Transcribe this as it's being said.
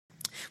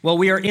Well,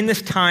 we are in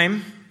this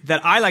time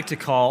that I like to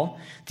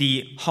call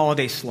the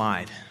holiday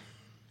slide.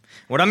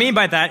 What I mean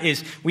by that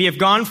is we have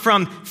gone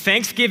from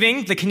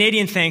Thanksgiving, the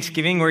Canadian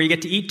Thanksgiving, where you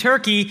get to eat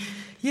turkey.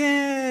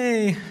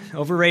 Yay!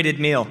 Overrated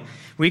meal.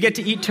 We get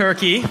to eat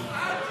turkey.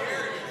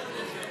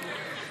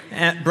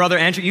 Brother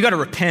Andrew, you got to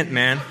repent,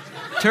 man.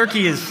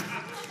 Turkey is...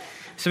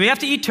 So we have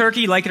to eat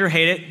turkey, like it or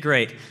hate it,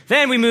 great.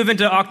 Then we move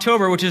into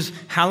October, which is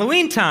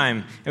Halloween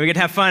time. And we get to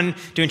have fun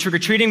doing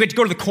trick-or-treating. We get to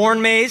go to the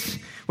corn maze,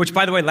 which,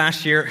 by the way,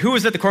 last year, who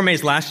was at the corn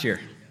maze last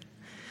year?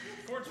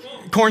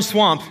 Corn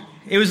swamp.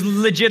 It was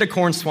legit a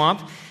corn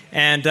swamp.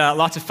 And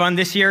lots of fun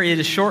this year. It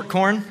is short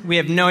corn. We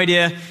have no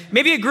idea.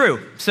 Maybe it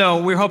grew.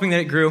 So we're hoping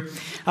that it grew.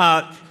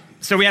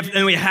 So we have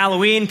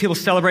Halloween. People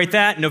celebrate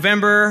that.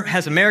 November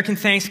has American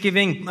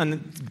Thanksgiving.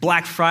 On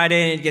Black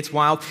Friday, it gets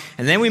wild.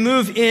 And then we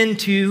move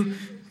into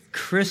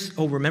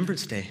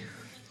Remembrance Day.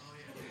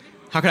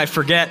 How could I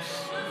forget?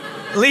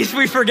 At least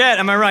we forget.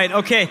 Am I right?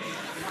 Okay.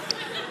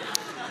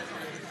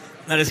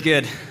 That is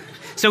good.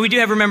 So we do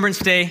have Remembrance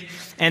Day.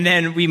 And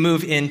then we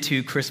move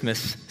into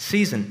Christmas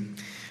season,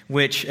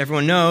 which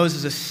everyone knows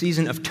is a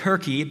season of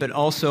turkey, but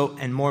also,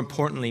 and more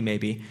importantly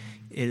maybe,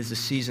 it is a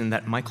season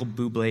that Michael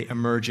Bublé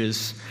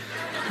emerges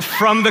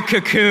from the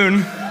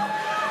cocoon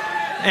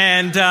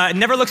and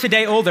never looks a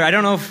day older. I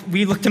don't know if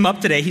we looked him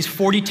up today. He's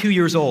 42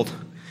 years old.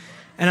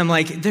 And I'm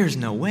like, there's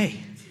no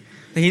way.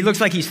 He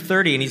looks like he's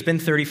 30, and he's been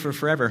 30 for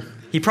forever.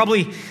 He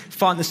probably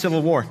fought in the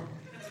Civil War.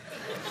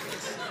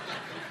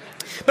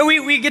 But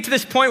we get to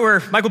this point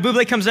where Michael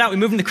Bublé comes out, we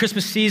move into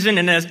Christmas season,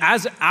 and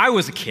as I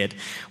was a kid,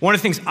 one of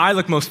the things I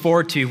looked most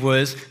forward to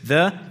was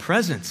the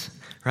presents,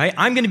 right?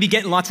 I'm going to be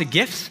getting lots of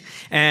gifts,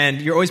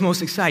 and you're always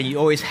most excited. You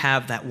always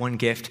have that one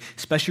gift,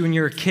 especially when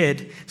you're a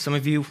kid. Some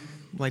of you,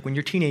 like when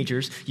you're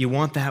teenagers, you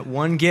want that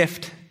one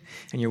gift,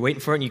 and you're waiting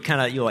for it,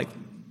 and you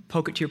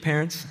poke it to your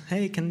parents.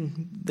 Hey,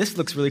 this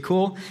looks really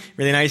cool,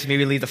 really nice.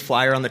 Maybe leave the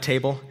flyer on the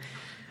table.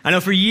 I know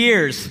for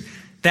years,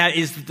 that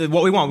is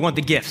what we want. We want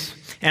the gifts.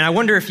 And I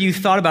wonder if you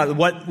thought about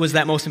what was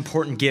that most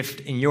important gift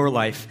in your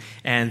life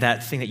and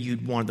that thing that you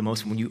wanted the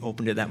most when you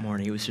opened it that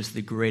morning. It was just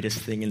the greatest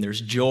thing, and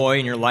there's joy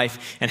in your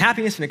life and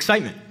happiness and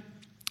excitement.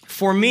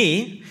 For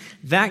me,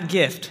 that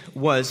gift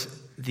was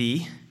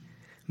the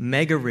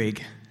Mega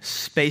Rig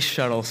space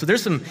shuttle. So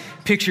there's some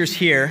pictures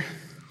here.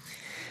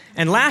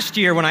 And last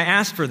year when I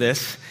asked for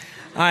this,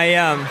 when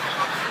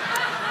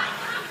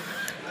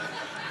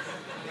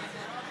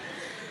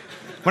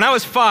I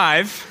was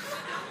 5,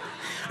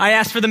 I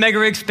asked for the Mega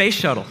Rig space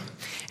shuttle.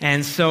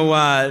 And so,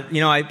 I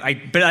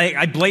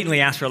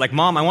blatantly asked for it, like,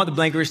 Mom, I want the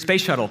Mega Rig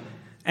space shuttle.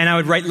 And I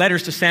would write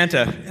letters to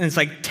Santa, and it's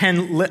like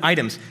 10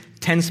 items,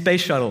 10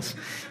 space shuttles.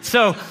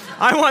 So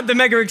I want the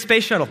Mega Rig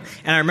space shuttle.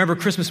 And I remember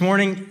Christmas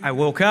morning, I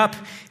woke up,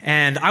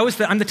 and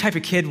I'm the type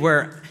of kid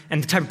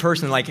and the type of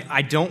person,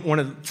 I don't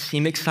want to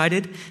seem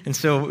excited. And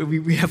so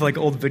we have,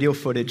 old video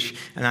footage,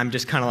 and I'm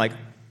just kind of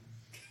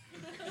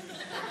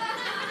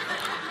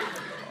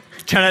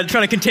trying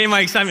to contain my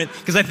excitement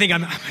because I think I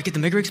might get the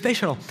Mega Rig space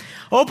shuttle.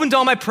 Opened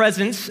all my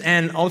presents,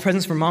 and all the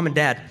presents for Mom and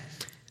Dad.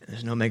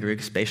 There's no Mega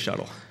Rig space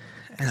shuttle.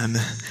 And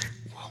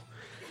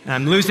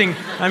I'm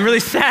really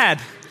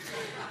sad.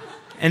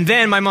 And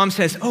then my mom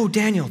says, "Oh,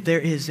 Daniel,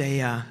 there's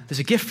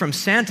a gift from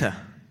Santa."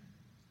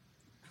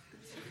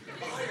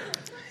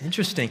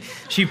 Interesting.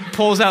 She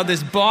pulls out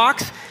this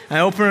box. I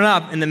open it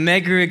up, and the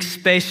Mega Rig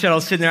space shuttle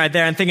is sitting right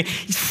there. I'm thinking,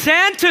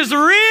 Santa's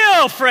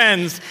real,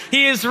 friends.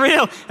 He is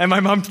real. And my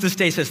mom to this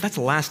day says, that's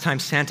the last time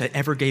Santa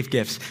ever gave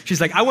gifts.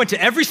 She's like, I went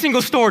to every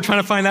single store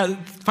trying to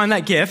find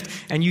that gift,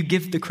 and you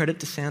give the credit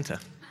to Santa.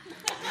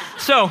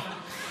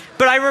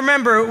 But I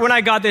remember when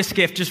I got this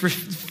gift, just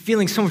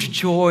feeling so much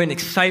joy and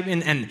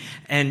excitement,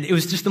 and it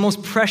was just the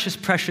most precious,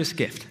 precious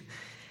gift.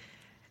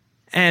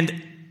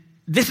 And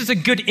this is a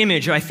good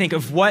image, I think,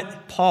 of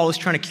what Paul is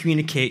trying to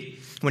communicate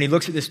when he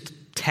looks at this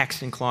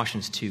text in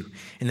Colossians 2,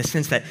 in the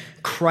sense that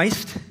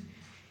Christ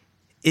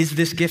is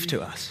this gift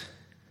to us.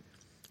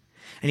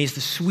 And he's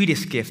the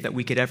sweetest gift that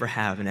we could ever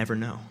have and ever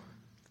know.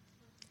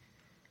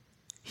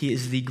 He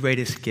is the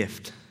greatest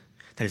gift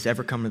that has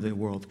ever come into the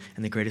world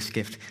and the greatest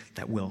gift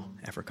that will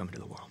ever come into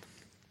the world.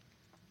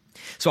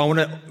 So I want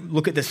to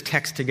look at this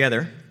text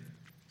together.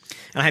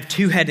 And I have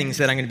 2 headings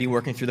that I'm going to be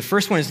working through. The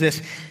first one is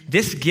this.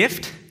 This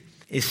gift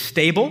is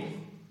stable. And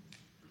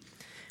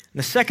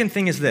the second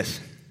thing is this.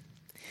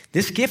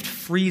 This gift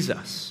frees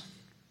us.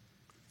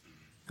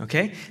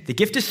 Okay? The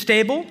gift is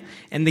stable,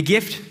 and the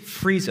gift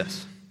frees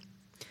us.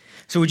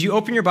 So would you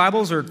open your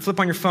Bibles or flip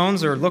on your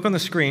phones or look on the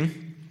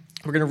screen?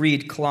 We're going to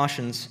read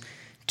Colossians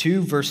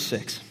 2, verse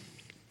 6.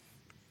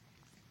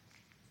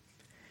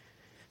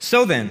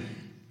 So then,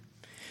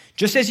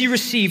 just as you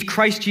received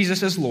Christ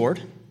Jesus as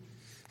Lord,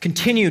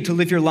 continue to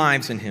live your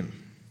lives in him,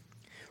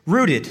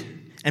 rooted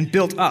and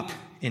built up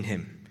in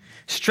him,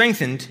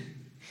 strengthened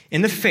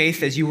in the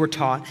faith as you were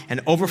taught,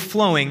 and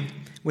overflowing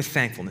with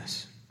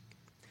thankfulness.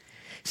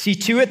 See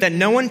to it that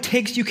no one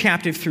takes you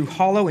captive through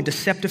hollow and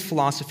deceptive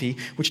philosophy,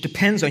 which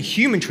depends on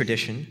human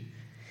tradition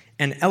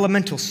and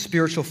elemental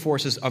spiritual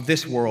forces of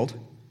this world,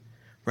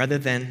 rather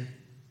than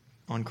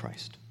on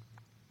Christ.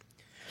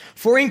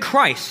 For in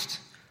Christ,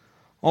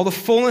 all the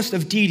fullness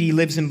of deity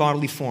lives in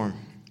bodily form.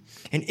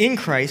 And in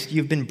Christ,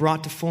 you have been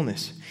brought to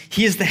fullness.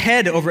 He is the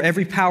head over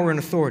every power and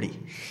authority.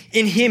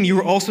 In him, you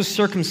were also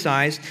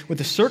circumcised with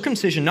a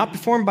circumcision not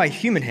performed by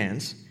human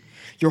hands.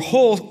 Your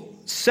whole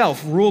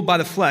self, ruled by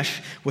the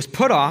flesh, was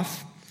put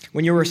off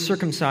when you were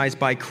circumcised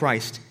by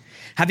Christ,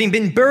 having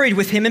been buried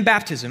with him in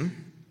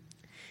baptism,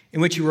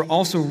 in which you were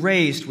also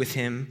raised with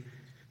him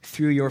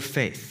through your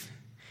faith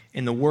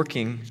in the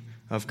working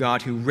of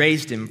God who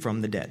raised him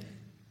from the dead.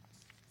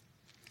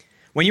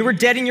 When you were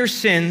dead in your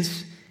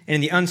sins and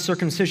in the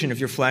uncircumcision of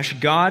your flesh,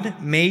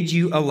 God made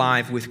you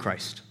alive with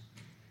Christ.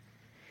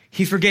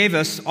 He forgave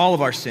us all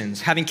of our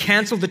sins, having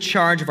canceled the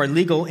charge of our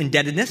legal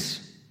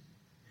indebtedness,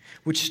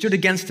 which stood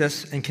against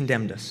us and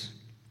condemned us.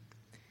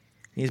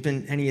 He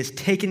has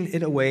taken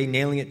it away,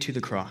 nailing it to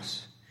the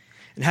cross.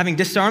 And having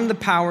disarmed the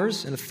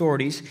powers and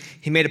authorities,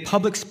 he made a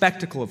public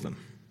spectacle of them,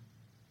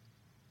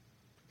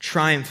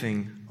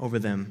 triumphing over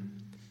them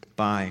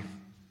by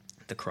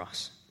the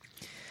cross.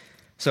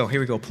 So here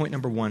we go. Point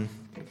number 1.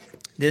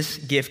 This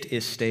gift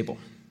is stable.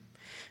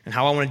 And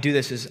how I want to do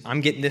this is I'm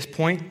getting this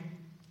point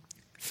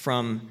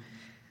from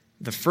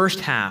the first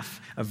half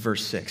of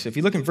verse 6. So if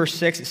you look in verse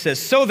 6, it says,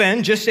 "So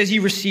then, just as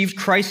you received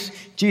Christ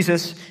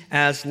Jesus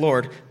as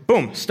Lord,"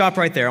 boom, stop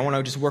right there. I want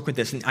to just work with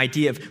this, an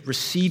idea of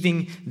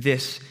receiving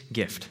this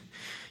gift.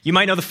 You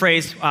might know the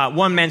phrase,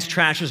 one man's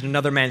trash is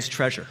another man's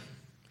treasure.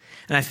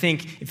 And I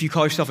think if you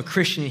call yourself a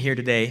Christian here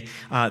today,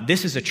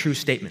 this is a true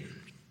statement.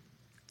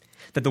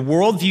 That the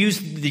world views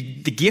the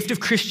gift of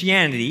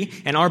Christianity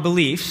and our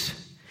beliefs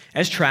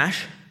as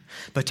trash,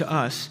 but to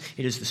us,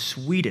 it is the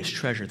sweetest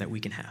treasure that we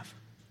can have.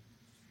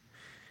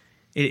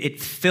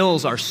 It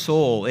fills our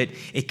soul.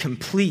 It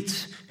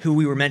completes who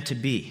we were meant to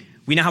be.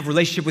 We now have a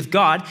relationship with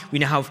God. We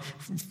now have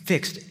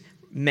fixed,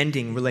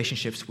 mending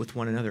relationships with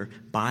one another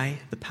by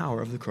the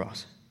power of the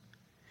cross.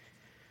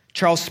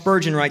 Charles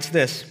Spurgeon writes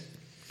this: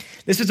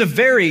 "This is a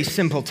very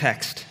simple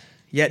text,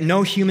 yet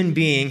no human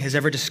being has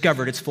ever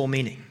discovered its full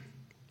meaning.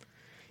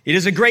 It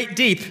is a great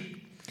deep.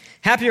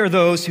 Happy are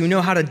those who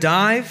know how to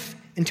dive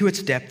into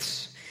its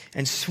depths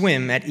and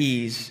swim at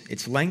ease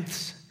its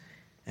lengths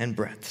and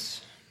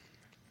breadths."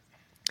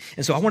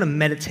 And so I want to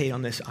meditate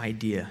on this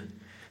idea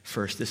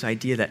first, this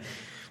idea that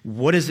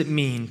what does it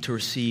mean to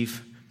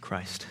receive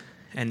Christ?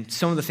 And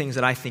some of the things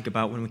that I think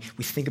about when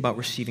we think about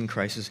receiving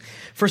Christ is,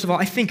 first of all,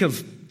 I think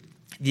of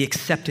the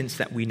acceptance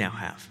that we now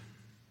have.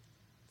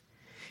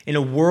 In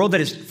a world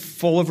that is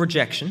full of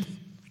rejection,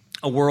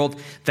 a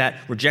world that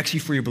rejects you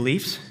for your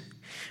beliefs,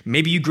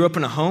 maybe you grew up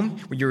in a home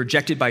where you're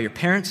rejected by your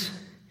parents,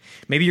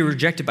 maybe you're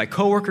rejected by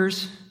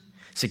coworkers,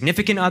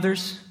 significant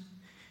others,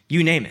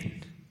 you name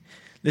it.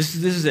 This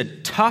is a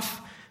tough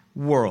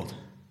world,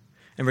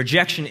 and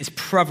rejection is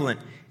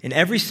prevalent in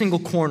every single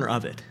corner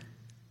of it.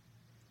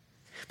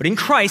 But in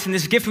Christ, in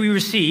this gift we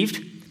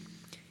received,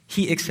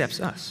 he accepts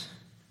us.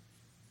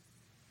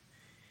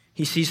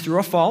 He sees through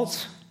our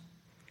faults,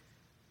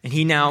 and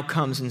he now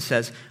comes and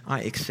says,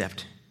 "I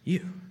accept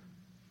you.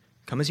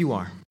 Come as you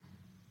are.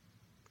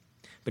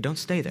 But don't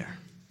stay there.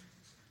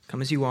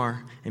 Come as you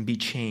are and be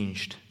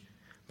changed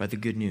by the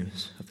good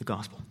news of the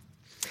gospel."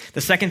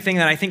 The second thing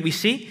that I think we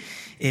see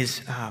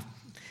is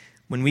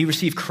when we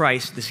receive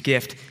Christ, this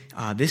gift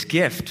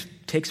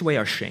takes away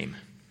our shame.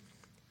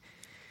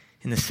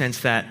 In the sense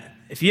that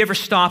if you ever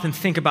stop and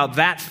think about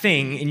that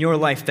thing in your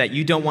life that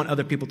you don't want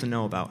other people to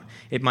know about,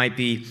 it might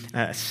be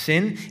a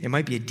sin, it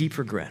might be a deep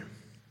regret.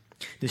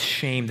 This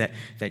shame that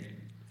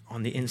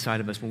on the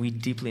inside of us, when we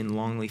deeply and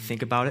longingly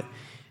think about it,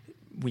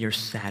 we are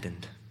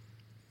saddened.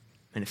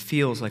 And it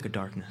feels like a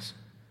darkness.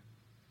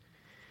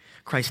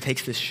 Christ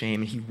takes this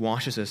shame and he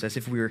washes us as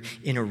if we were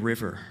in a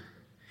river.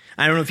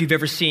 I don't know if you've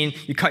ever seen,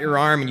 you cut your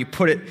arm and you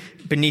put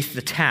it beneath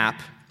the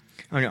tap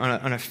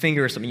on a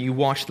finger or something, you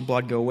watch the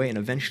blood go away and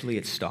eventually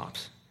it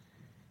stops.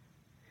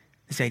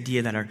 This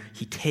idea that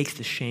he takes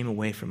the shame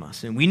away from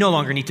us and we no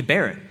longer need to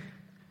bear it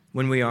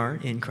when we are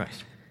in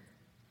Christ.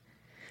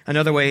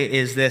 Another way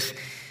is this: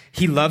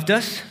 he loved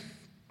us,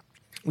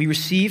 we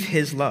receive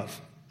his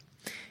love.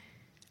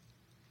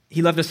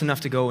 He loved us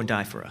enough to go and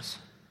die for us.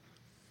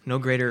 No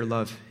greater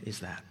love is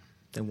that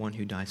than one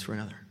who dies for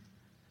another.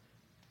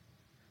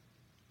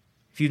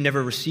 If you've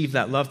never received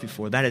that love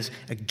before, that is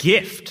a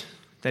gift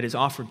that is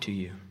offered to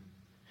you.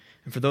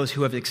 And for those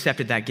who have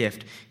accepted that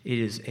gift, it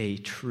is a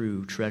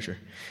true treasure.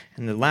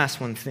 And the last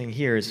one thing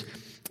here is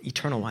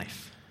eternal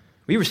life.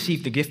 We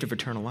receive the gift of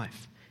eternal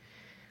life.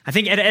 I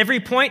think at every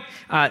point,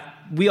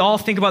 we all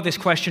think about this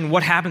question: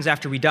 what happens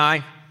after we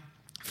die?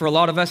 For a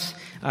lot of us,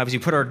 as we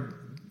put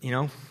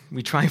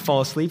we try and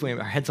fall asleep, we have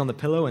our heads on the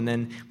pillow, and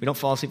then we don't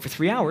fall asleep for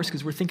 3 hours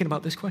because we're thinking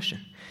about this question.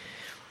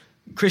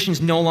 Christians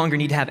no longer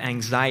need to have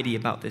anxiety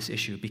about this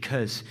issue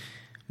because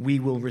we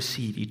will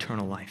receive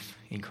eternal life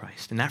in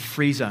Christ. And that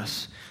frees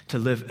us to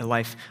live a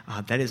life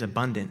that is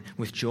abundant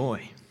with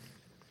joy.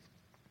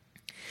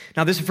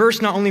 Now, this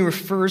verse not only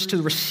refers to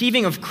the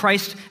receiving of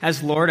Christ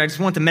as Lord, I just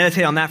want to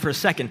meditate on that for a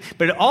second,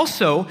 but it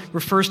also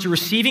refers to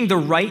receiving the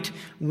right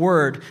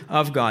word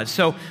of God.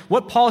 So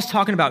what Paul is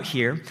talking about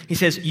here, he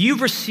says,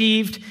 you've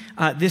received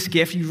this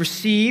gift, you've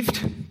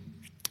received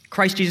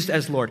Christ Jesus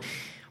as Lord.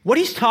 What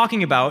he's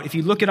talking about, if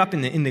you look it up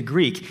in the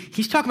Greek,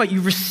 he's talking about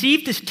you've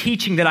received this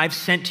teaching that I've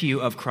sent to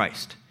you of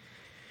Christ.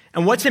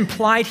 And what's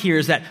implied here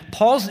is that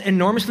Paul's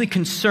enormously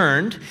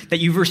concerned that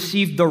you've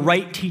received the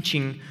right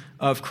teaching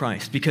of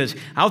Christ. Because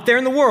out there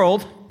in the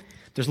world,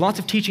 there's lots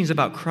of teachings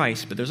about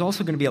Christ, but there's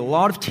also going to be a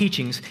lot of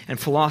teachings and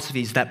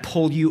philosophies that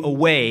pull you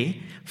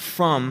away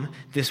from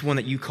this one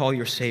that you call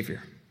your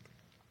Savior.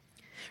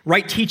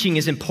 Right teaching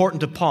is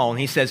important to Paul, and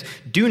he says,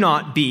 do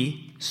not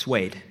be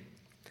swayed.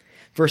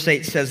 Verse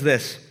 8 says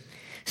this,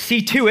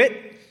 see to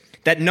it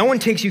that no one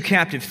takes you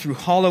captive through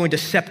hollow and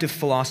deceptive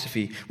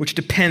philosophy, which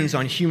depends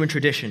on human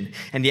tradition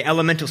and the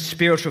elemental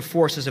spiritual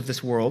forces of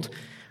this world,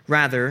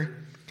 rather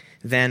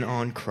than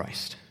on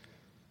Christ.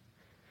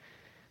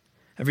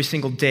 Every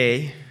single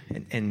day,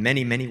 in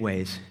many, many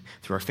ways,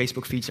 through our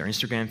Facebook feeds, our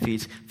Instagram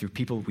feeds, through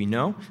people we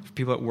know, through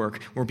people at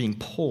work, we're being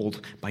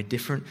pulled by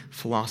different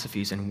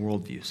philosophies and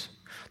worldviews.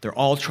 They're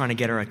all trying to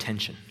get our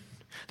attention.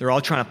 They're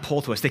all trying to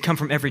pull to us. They come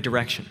from every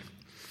direction.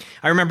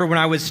 I remember when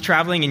I was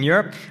traveling in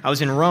Europe, I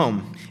was in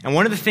Rome. And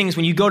one of the things,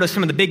 when you go to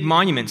some of the big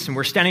monuments and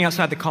we're standing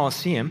outside the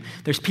Colosseum,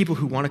 there's people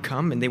who want to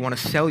come and they want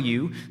to sell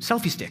you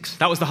selfie sticks.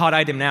 That was the hot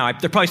item now.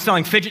 They're probably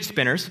selling fidget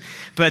spinners.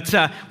 But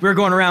we were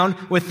going around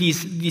with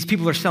these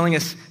people who are selling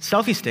us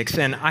selfie sticks.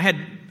 And I had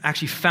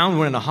actually found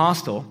one in a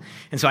hostel.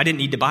 And so I didn't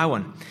need to buy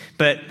one.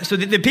 But so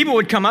the people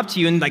would come up to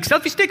you and like,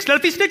 selfie stick,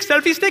 selfie stick,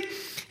 selfie stick.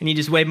 And you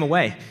just wave them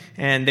away.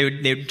 And they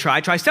would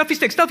try,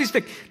 selfie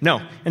stick.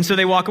 No. And so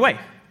they walk away.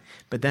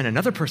 But then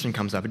another person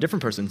comes up, a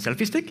different person,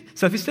 selfie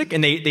stick,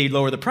 and they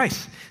lower the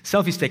price,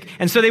 selfie stick.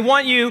 And so they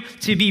want you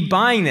to be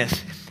buying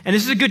this. And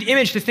this is a good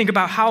image to think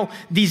about how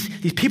these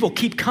people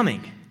keep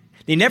coming.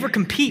 They never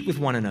compete with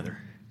one another.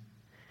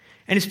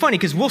 And it's funny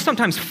because we'll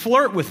sometimes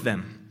flirt with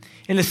them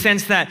in the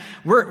sense that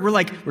we're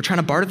trying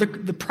to barter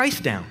the price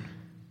down.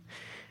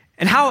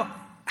 And how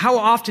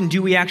often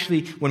do we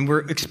actually, when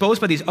we're exposed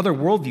by these other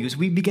worldviews,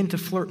 we begin to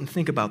flirt and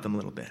think about them a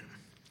little bit?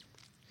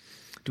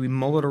 Do we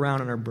mull it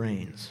around in our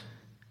brains?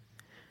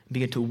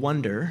 Begin to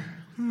wonder,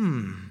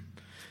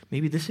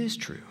 maybe this is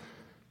true.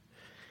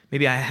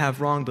 Maybe I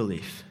have wrong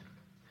belief.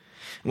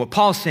 And what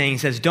Paul's saying, he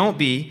says, don't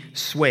be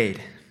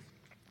swayed.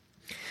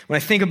 When I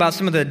think about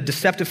some of the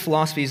deceptive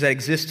philosophies that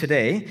exist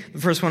today,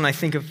 the first one I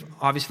think of,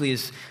 obviously,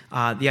 is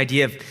the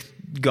idea of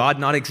God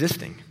not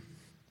existing.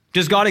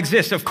 Does God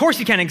exist? Of course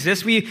he can't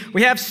exist. We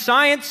have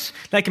science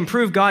that can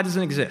prove God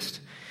doesn't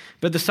exist.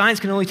 But the science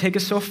can only take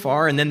us so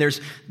far, and then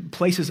there's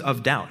places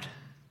of doubt.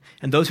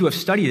 And those who have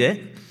studied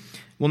it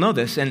will know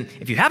this. And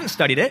if you haven't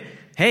studied it,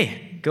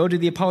 hey, go to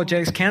the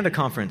Apologetics Canada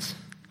conference.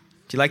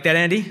 Do you like that,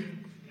 Andy?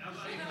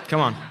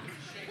 Come on.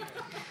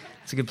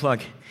 That's a good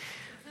plug.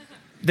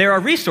 There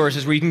are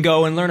resources where you can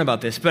go and learn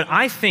about this, but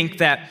I think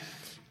that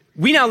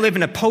we now live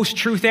in a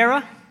post-truth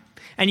era,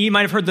 and you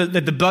might have heard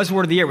the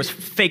buzzword of the year was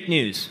fake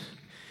news.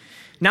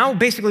 Now,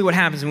 basically what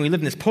happens when we live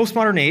in this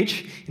postmodern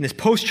age, in this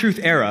post-truth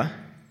era,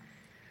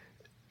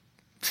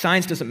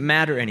 science doesn't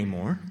matter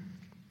anymore.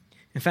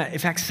 In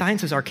fact,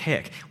 science is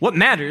archaic. What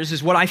matters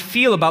is what I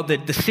feel about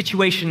the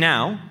situation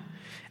now,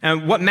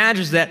 and what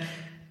matters is that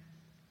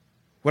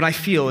what I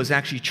feel is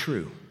actually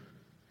true.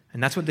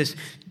 And that's what this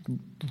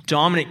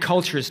dominant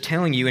culture is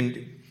telling you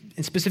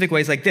in specific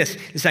ways like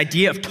this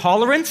idea of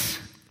tolerance,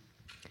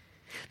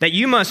 that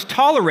you must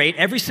tolerate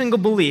every single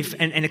belief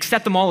and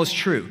accept them all as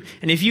true.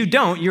 And if you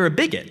don't, you're a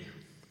bigot.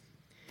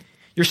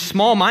 You're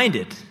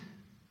small-minded.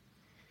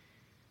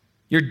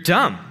 You're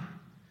dumb.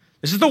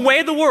 This is the way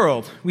of the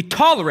world. We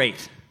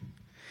tolerate.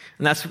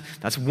 And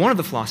that's one of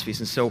the philosophies.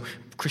 And so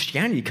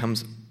Christianity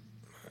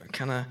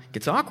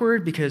gets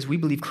awkward because we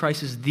believe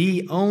Christ is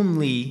the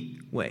only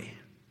way.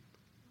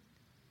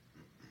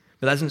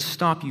 But that doesn't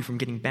stop you from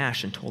getting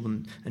bashed and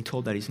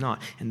told that he's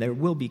not. And there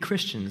will be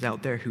Christians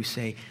out there who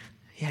say,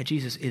 yeah,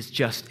 Jesus is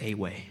just a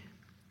way.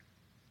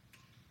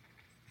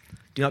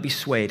 Do not be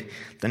swayed.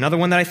 Another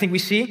one that I think we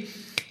see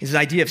is this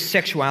idea of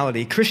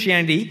sexuality.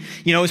 Christianity,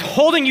 is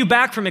holding you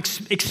back from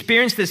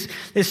experience this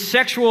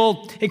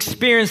sexual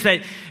experience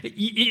that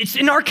it's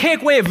an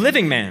archaic way of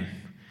living, man.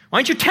 Why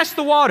don't you test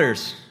the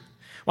waters?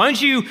 Why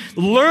don't you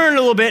learn a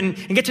little bit and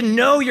get to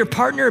know your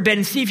partner a bit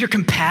and see if you're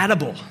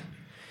compatible?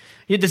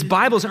 This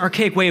Bible is an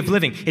archaic way of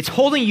living. It's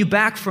holding you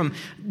back from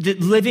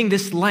living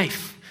this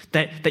life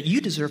that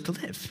you deserve to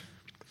live.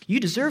 You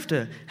deserve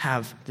to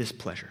have this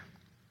pleasure.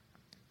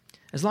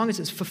 As long as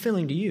it's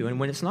fulfilling to you. And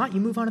when it's not,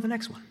 you move on to the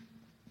next one.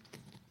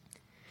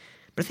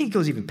 But I think it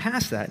goes even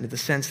past that into the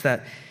sense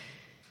that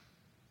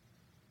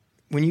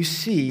when you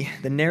see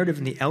the narrative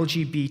in the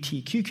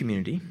LGBTQ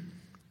community,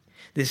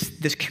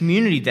 this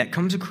community that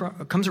comes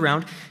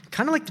around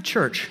kind of like the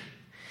church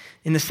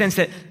in the sense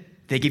that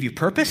they give you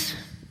purpose,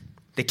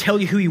 they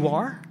tell you who you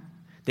are,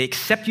 they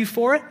accept you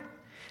for it,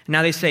 and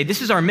now they say,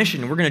 this is our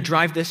mission, and we're going to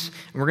drive this,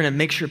 and we're going to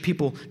make sure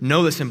people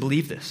know this and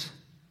believe this.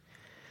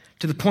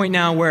 to the point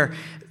now where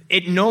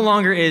it no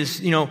longer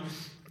is,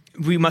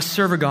 we must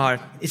serve a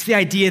God. It's the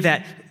idea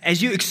that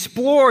as you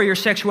explore your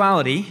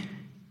sexuality,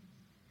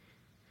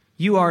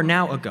 you are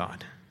now a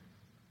God.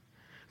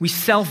 We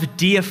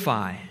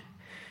self-deify.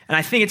 And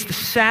I think it's the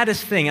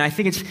saddest thing, and I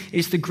think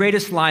it's the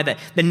greatest lie, that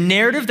the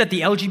narrative that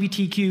the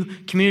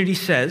LGBTQ community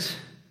says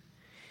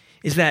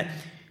is that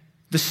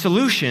the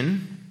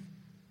solution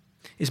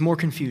is more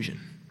confusion.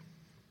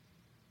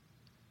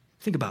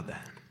 Think about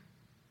that.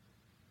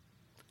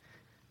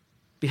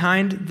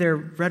 Behind their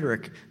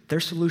rhetoric, their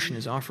solution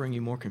is offering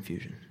you more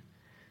confusion,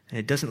 and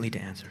it doesn't lead to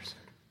answers.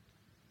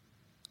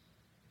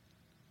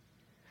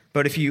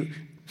 But if you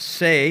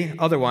say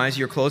otherwise,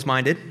 you're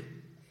closed-minded.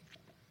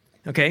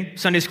 Okay,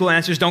 Sunday school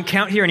answers don't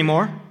count here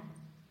anymore.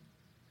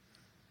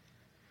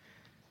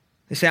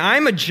 They say,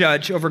 I'm a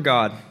judge over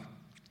God,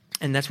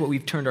 and that's what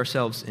we've turned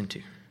ourselves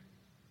into.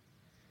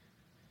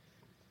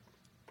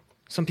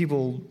 Some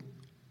people,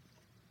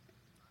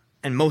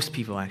 and most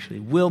people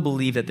actually, will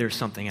believe that there's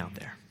something out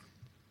there.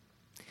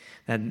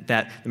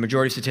 That the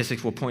majority of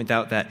statistics will point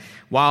out that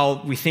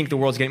while we think the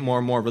world's getting more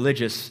and more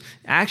religious,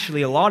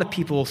 actually a lot of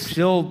people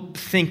still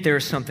think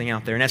there's something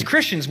out there. And as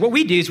Christians, what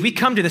we do is we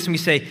come to this and we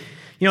say,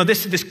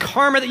 this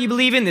karma that you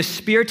believe in, this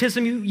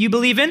spiritism you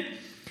believe in,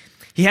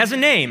 he has a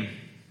name.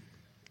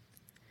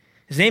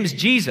 His name is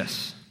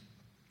Jesus.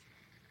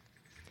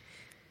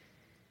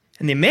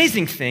 And the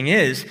amazing thing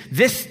is,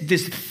 this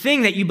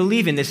thing that you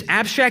believe in, this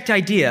abstract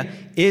idea,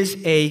 is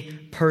a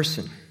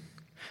person.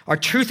 Our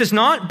truth is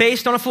not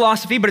based on a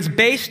philosophy, but it's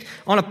based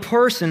on a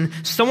person,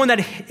 someone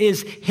that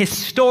is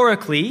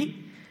historically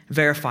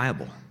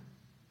verifiable.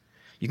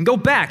 You can go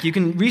back, you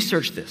can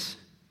research this.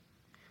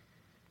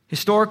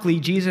 Historically,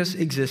 Jesus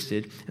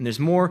existed, and there's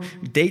more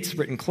dates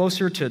written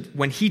closer to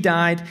when he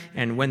died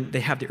and when they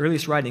have the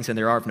earliest writings than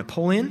there are of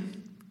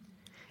Napoleon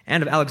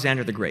and of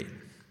Alexander the Great.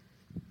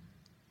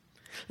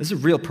 This is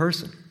a real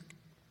person.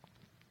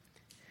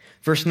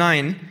 Verse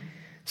 9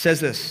 says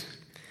this,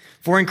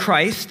 for in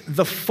Christ,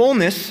 the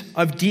fullness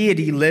of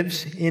deity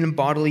lives in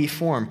bodily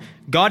form.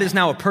 God is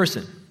now a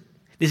person.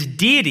 This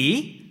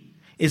deity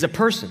is a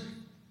person.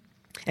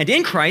 And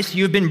in Christ,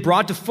 you have been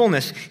brought to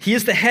fullness. He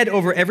is the head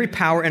over every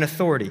power and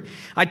authority.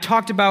 I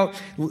talked about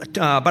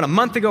a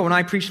month ago when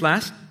I preached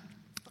last,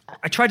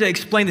 I tried to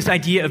explain this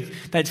idea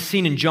that's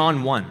seen in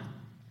John 1.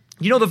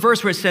 You know the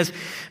verse where it says,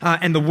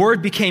 and the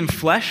Word became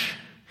flesh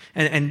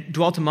and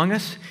dwelt among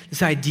us?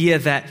 This idea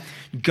that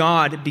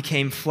God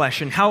became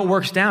flesh. And how it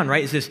works down,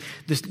 right, is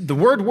the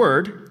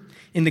word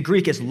in the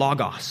Greek is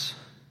logos.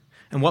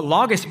 And what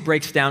logos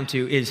breaks down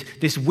to is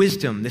this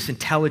wisdom, this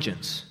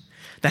intelligence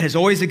that has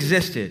always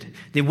existed.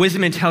 The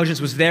wisdom and intelligence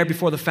was there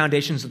before the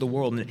foundations of the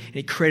world, and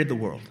it created the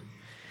world.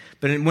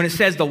 But when it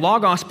says the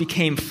logos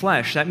became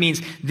flesh, that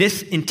means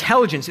this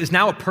intelligence is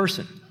now a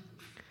person.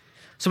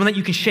 Someone that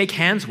you can shake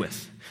hands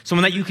with.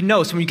 Someone that you can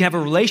know. Someone you can have a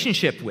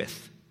relationship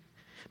with.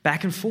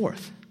 Back and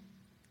forth.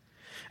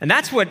 And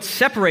that's what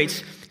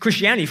separates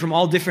Christianity from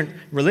all different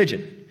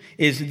religion,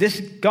 is this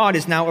God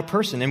is now a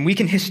person, and we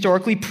can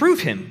historically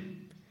prove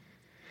him.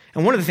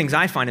 And one of the things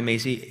I find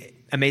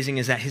amazing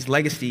is that his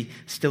legacy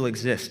still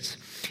exists.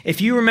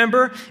 If you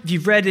remember, if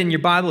you've read in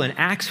your Bible in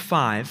Acts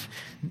 5,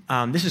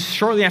 this is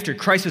shortly after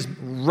Christ has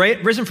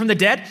risen from the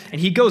dead,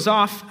 and he goes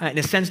off and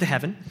ascends to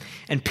heaven,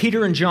 and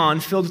Peter and John,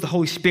 filled with the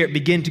Holy Spirit,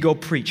 begin to go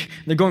preach.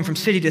 And they're going from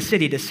city to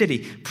city to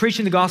city,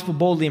 preaching the gospel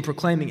boldly and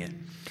proclaiming it.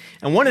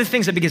 And one of the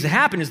things that begins to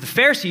happen is the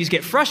Pharisees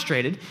get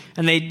frustrated,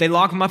 and they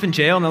lock them up in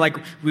jail, and they're like,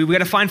 we got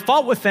to find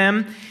fault with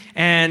them,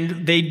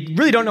 and they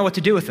really don't know what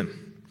to do with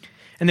them.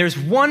 And there's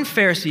one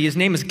Pharisee, his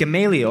name is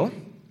Gamaliel.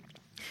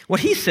 What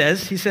he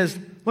says,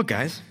 look,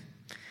 guys,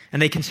 and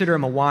they consider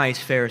him a wise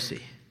Pharisee.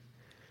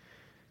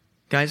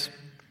 Guys,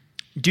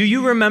 do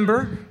you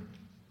remember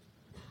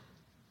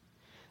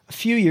a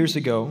few years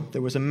ago,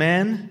 there was a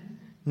man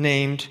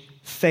named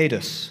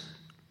Thaddeus,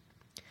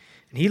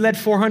 and he led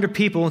 400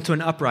 people into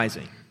an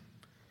uprising.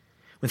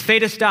 When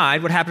Thaddeus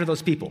died, what happened to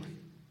those people?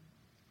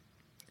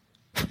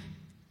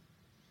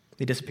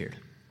 They disappeared.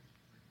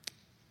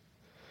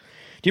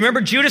 Do you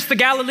remember Judas the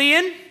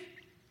Galilean?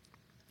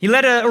 He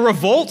led a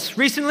revolt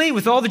recently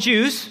with all the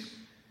Jews.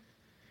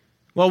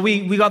 Well,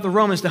 we got the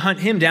Romans to hunt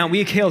him down.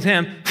 We killed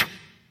him.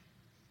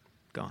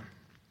 Gone.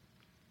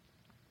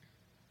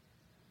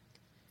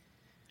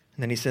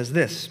 And then he says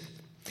this,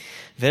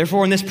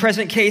 therefore, in this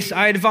present case,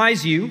 I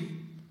advise you,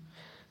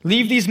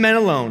 leave these men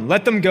alone.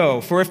 Let them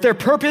go. For if their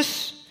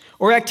purpose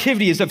or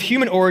activity is of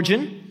human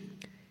origin,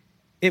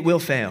 it will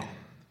fail.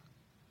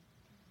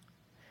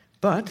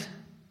 But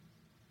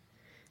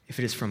if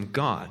it is from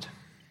God,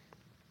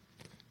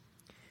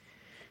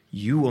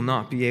 you will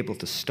not be able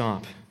to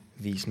stop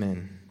these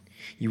men.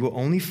 You will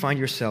only find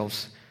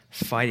yourselves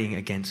fighting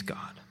against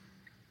God.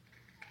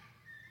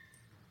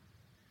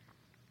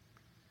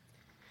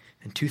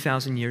 And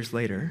 2,000 years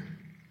later,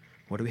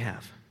 what do we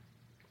have?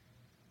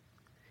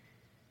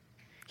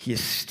 He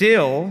is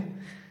still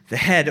the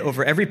head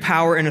over every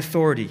power and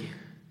authority.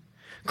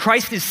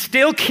 Christ is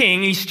still king,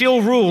 and he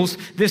still rules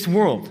this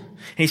world.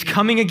 And he's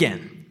coming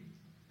again.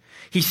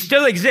 He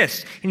still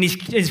exists, and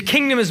his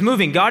kingdom is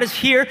moving. God is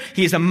here.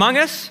 He is among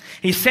us.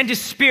 He sent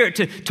his Spirit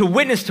to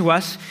witness to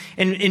us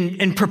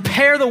and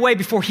prepare the way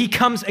before he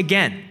comes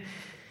again.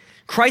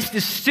 Christ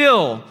is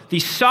still the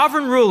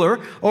sovereign ruler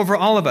over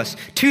all of us.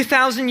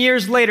 2,000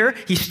 years later,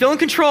 he's still in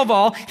control of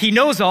all. He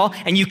knows all,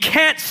 and you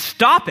can't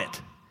stop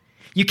it.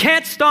 You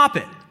can't stop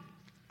it.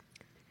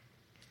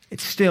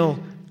 It's still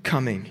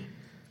coming.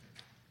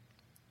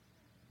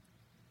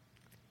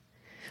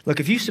 Look,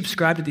 if you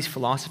subscribe to these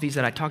philosophies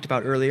that I talked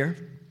about earlier,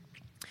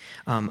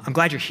 I'm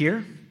glad you're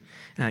here.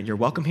 You're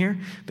welcome here,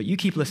 but you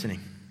keep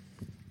listening.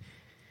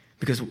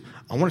 Because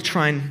I want to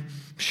try and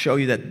show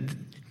you that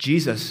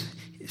Jesus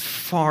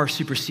far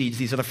supersedes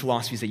these other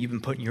philosophies that you've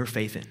been putting your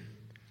faith in.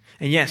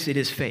 And yes, it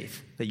is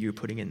faith that you're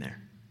putting in there.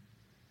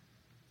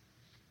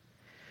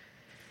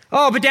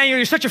 Oh, but Daniel,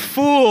 you're such a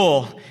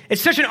fool.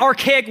 It's such an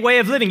archaic way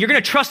of living. You're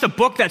going to trust a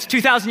book that's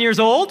 2,000 years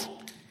old?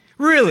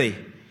 Really?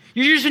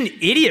 You're just an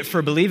idiot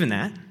for believing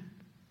that.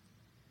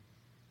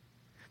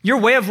 Your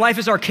way of life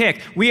is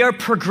archaic. We are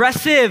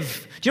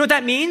progressive. Do you know what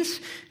that means?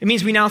 It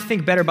means we now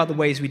think better about the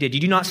ways we did. You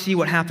do not see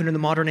what happened in the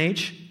modern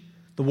age?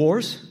 The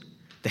wars,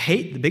 the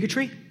hate, the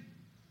bigotry?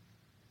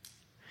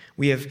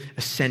 We have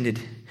ascended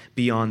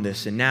beyond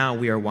this, and now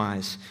we are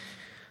wise.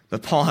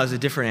 But Paul has a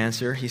different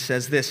answer. He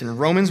says this in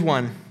Romans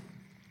 1.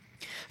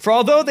 For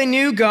although they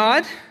knew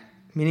God,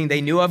 meaning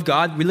they knew of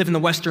God, we live in the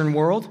Western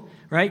world,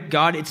 right?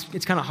 God,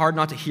 it's kind of hard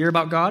not to hear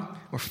about God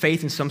or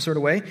faith in some sort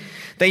of way.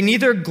 They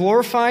neither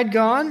glorified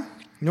God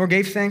nor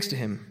gave thanks to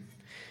him.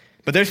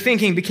 But their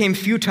thinking became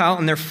futile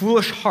and their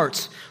foolish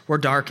hearts were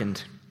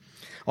darkened.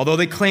 Although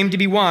they claimed to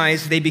be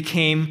wise, they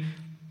became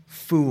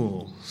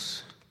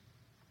fools.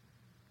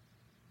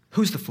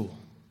 Who's the fool?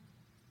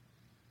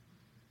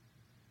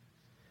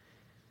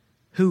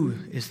 Who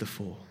is the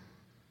fool?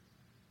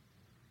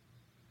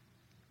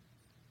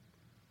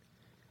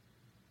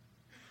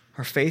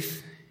 Our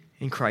faith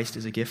in Christ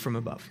is a gift from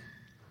above.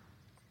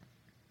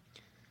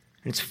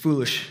 And it's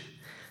foolish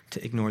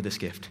to ignore this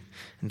gift.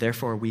 And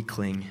therefore, we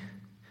cling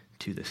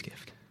to this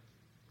gift.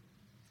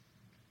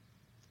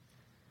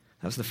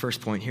 That was the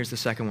first point. Here's the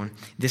second one.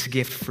 This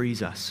gift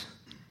frees us.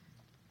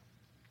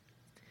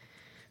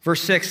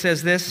 Verse 6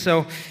 says this.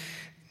 So,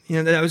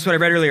 that was what I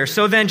read earlier.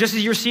 So then, just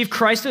as you received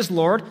Christ as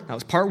Lord, that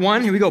was part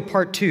one. Here we go,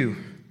 part two.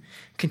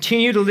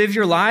 Continue to live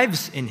your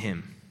lives in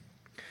him,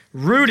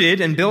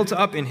 rooted and built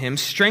up in him,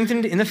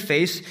 strengthened in the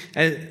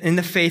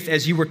faith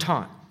as you were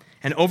taught,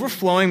 and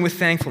overflowing with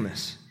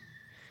thankfulness.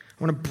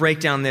 I want to break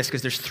down this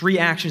because there's three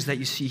actions that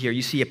you see here.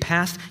 You see a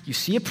past, you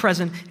see a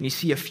present, and you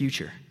see a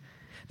future.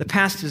 The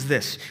past is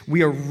this.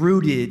 We are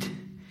rooted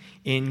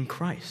in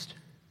Christ.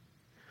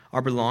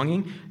 Our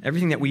belonging,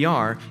 everything that we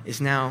are, is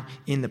now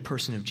in the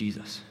person of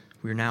Jesus.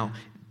 We are now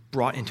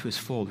brought into his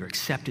fold. We're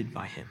accepted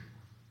by him.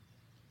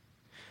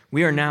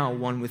 We are now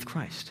one with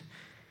Christ.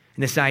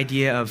 And this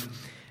idea of,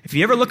 if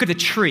you ever look at a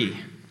tree,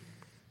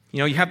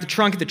 you have the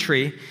trunk of the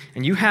tree,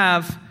 and you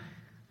have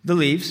the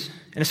leaves,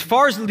 and as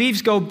far as the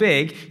leaves go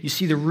big, you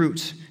see the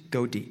roots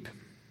go deep.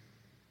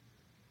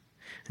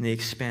 And they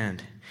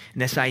expand.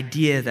 And this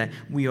idea that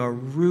we are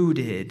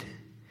rooted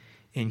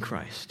in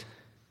Christ.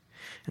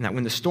 And that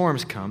when the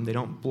storms come, they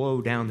don't blow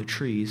down the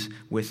trees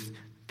with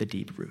the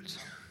deep roots.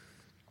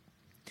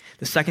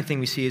 The second thing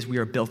we see is we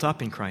are built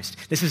up in Christ.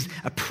 This is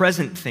a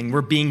present thing.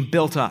 We're being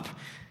built up.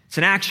 It's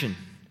an action.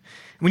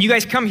 When you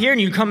guys come here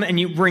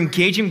and we're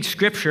engaging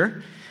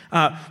Scripture,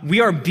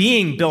 we are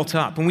being built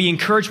up. When we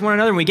encourage one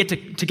another, when we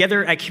get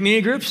together at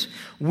community groups,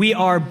 we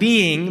are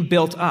being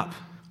built up.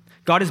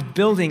 God is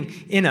building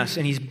in us,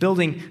 and he's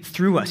building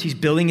through us. He's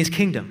building his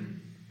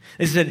kingdom.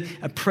 This is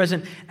a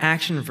present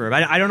action verb.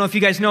 I don't know if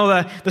you guys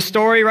know the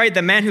story, right?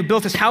 The man who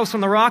built his house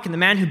on the rock and the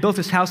man who built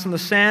his house on the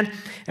sand.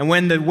 And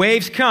when the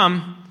waves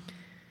come,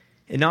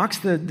 it knocks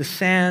the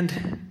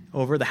sand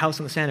over, the house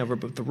on the sand over,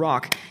 but the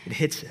rock, it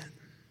hits it.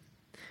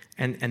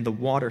 And the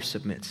water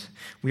submits.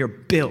 We are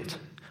built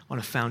on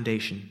a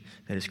foundation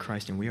that is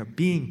Christ, and we are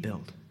being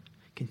built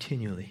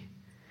continually.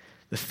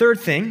 The third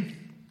thing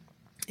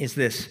is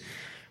this.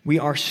 We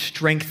are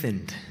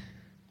strengthened.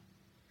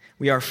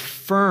 We are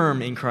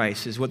firm in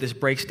Christ is what this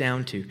breaks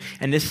down to.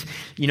 And this,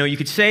 you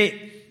could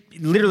say,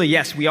 literally,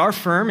 yes, we are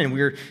firm, and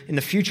in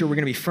the future, we're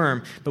going to be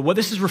firm. But what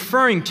this is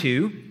referring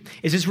to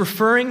is it's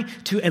referring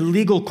to a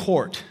legal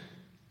court.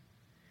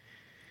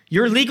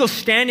 Your legal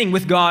standing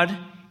with God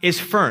is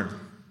firm.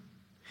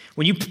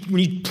 When you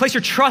place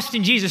your trust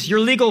in Jesus, your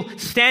legal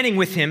standing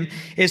with him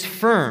is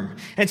firm.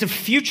 And it's a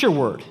future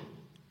word.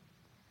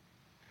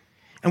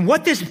 And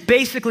what this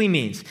basically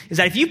means is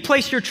that if you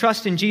place your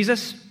trust in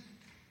Jesus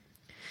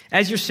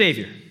as your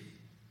Savior,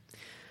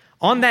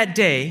 on that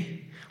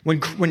day,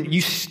 when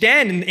you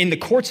stand in the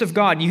courts of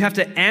God, and you have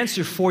to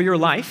answer for your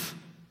life,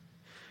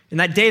 in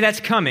that day that's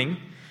coming,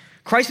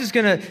 Christ is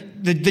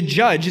the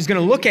judge is going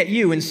to look at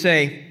you and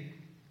say,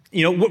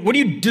 what do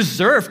you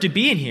deserve to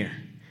be in here?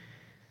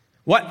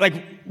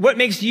 What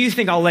makes you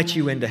think I'll let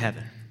you into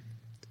heaven?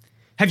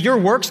 Have your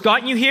works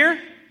gotten you here?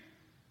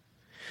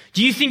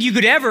 Do you think you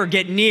could ever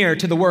get near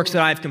to the works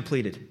that I've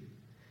completed?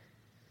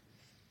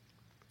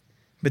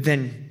 But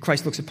then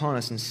Christ looks upon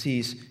us and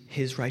sees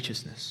his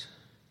righteousness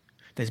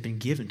that has been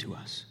given to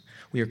us.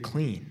 We are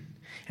clean.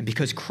 And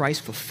because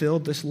Christ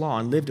fulfilled this law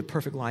and lived a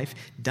perfect life,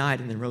 died,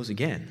 and then rose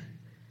again,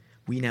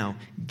 we now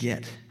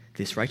get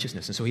this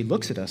righteousness. And so he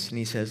looks at us and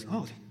he says,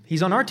 oh,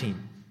 he's on our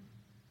team.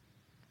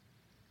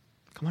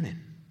 Come on in.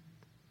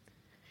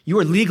 You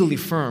are legally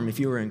firm if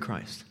you are in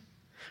Christ.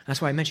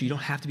 That's why I mentioned you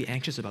don't have to be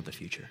anxious about the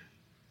future,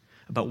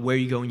 about where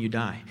you go when you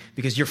die,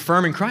 because you're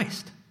firm in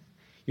Christ.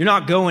 You're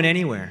not going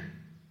anywhere.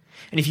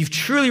 And if you've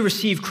truly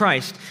received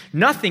Christ,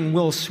 nothing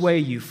will sway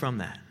you from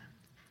that.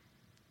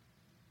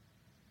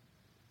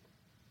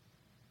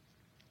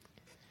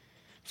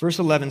 Verse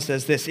 11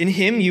 says this, in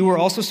him you were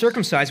also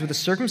circumcised with a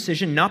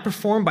circumcision not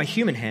performed by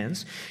human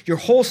hands. Your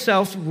whole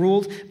self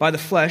ruled by the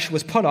flesh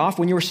was put off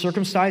when you were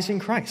circumcised in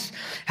Christ,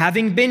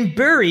 having been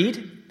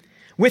buried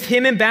with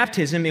him in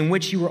baptism, in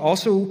which you were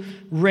also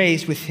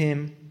raised with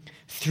him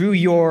through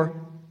your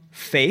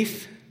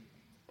faith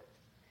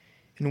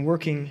in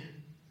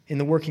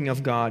the working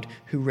of God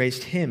who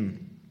raised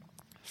him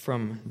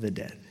from the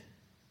dead.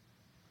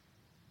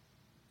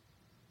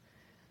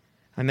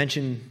 I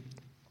mentioned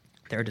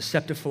there are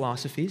deceptive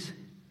philosophies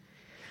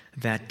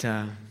that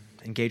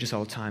engage us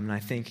all the time, and I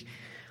think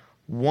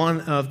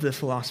one of the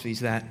philosophies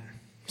that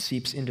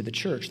seeps into the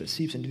church, that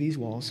seeps into these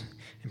walls,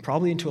 and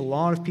probably into a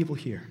lot of people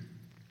here,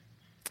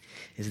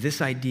 is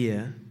this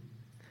idea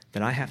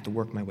that I have to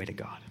work my way to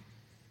God.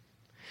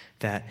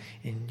 That,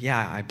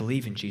 I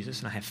believe in Jesus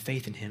and I have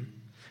faith in him,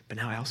 but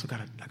now I also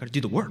gotta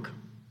do the work.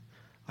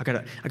 I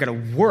gotta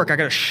work. I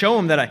gotta show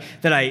him that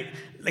I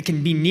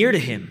can be near to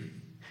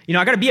him.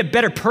 I gotta be a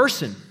better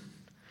person.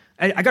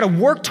 I got to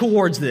work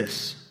towards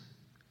this.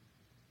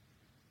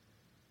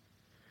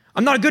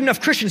 I'm not a good enough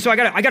Christian, so I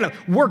got to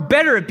work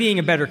better at being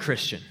a better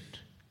Christian.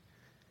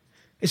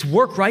 It's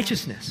work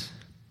righteousness.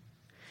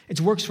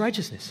 It's works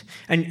righteousness.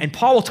 And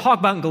Paul will talk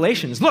about in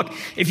Galatians, look,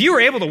 if you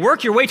were able to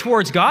work your way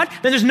towards God,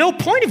 then there's no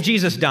point of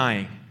Jesus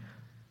dying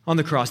on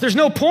the cross. There's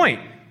no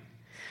point.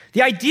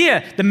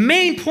 The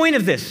main point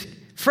of this,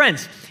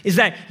 friends, is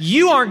that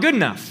you aren't good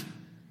enough.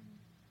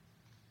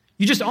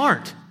 You just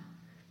aren't.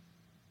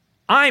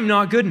 I'm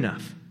not good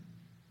enough.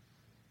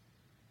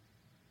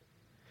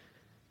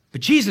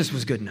 But Jesus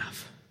was good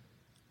enough.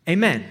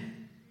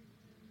 Amen.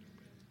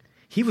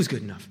 He was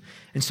good enough.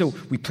 And so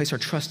we place our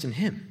trust in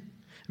him.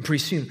 And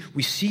pretty soon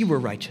we see we're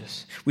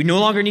righteous. We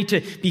no longer need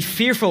to be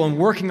fearful and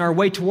working our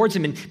way towards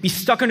him and be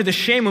stuck under the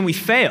shame when we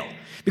fail.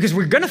 Because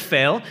we're going to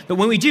fail, but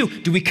when we do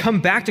we come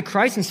back to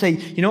Christ and say,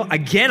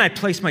 again, I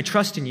place my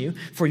trust in you,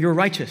 for you're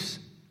righteous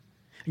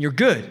and you're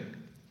good.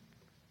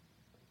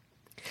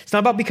 It's not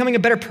about becoming a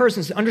better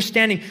person. It's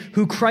understanding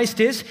who Christ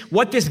is,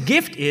 what this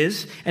gift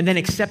is, and then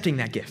accepting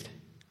that gift.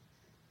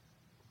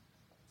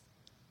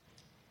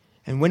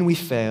 And when we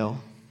fail,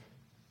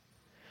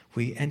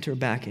 we enter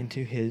back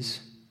into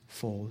his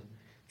fold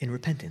in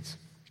repentance.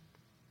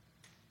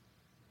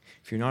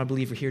 If you're not a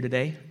believer here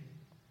today,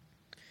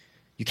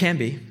 you can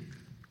be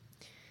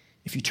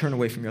if you turn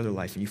away from your other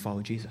life and you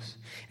follow Jesus.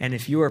 And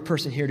if you are a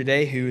person here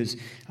today who is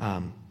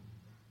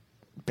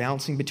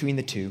balancing between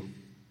the two,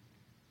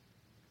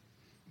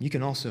 you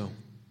can also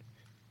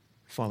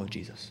follow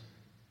Jesus.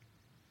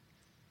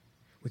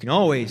 We can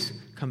always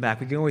come back.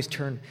 We can always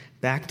turn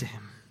back to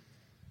him.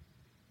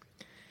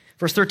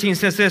 Verse 13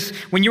 says this,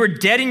 when you were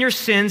dead in your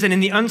sins and in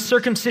the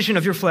uncircumcision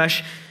of your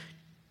flesh,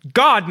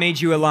 God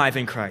made you alive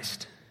in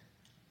Christ.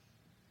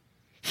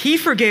 He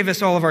forgave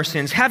us all of our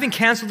sins, having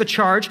canceled the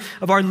charge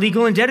of our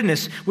legal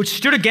indebtedness, which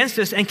stood against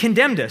us and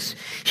condemned us.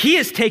 He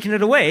has taken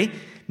it away,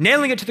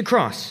 nailing it to the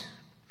cross.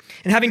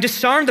 And having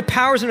disarmed the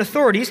powers and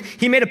authorities,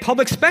 he made a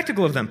public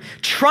spectacle of them,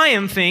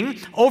 triumphing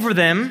over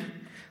them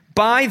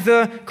by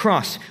the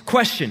cross.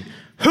 Question,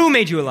 who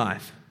made you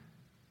alive?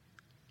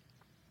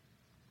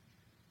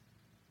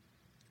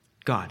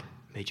 God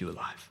made you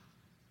alive.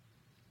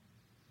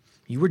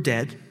 You were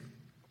dead,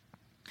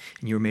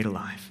 and you were made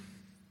alive.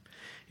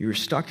 You were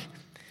stuck,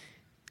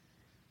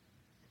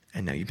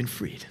 and now you've been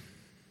freed.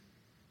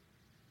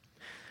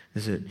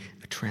 There's a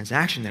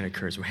transaction that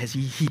occurs where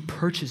he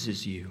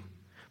purchases you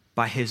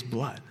by his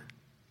blood.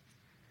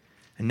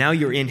 And now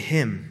you're in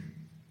him.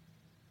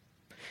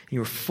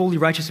 You are fully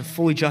righteous and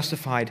fully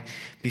justified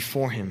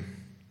before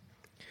him.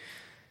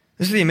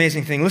 This is the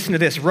amazing thing. Listen to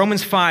this.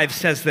 Romans 5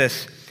 says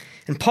this.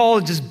 And Paul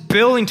is just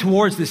building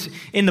towards this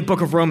in the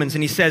book of Romans.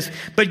 And he says,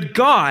 but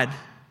God,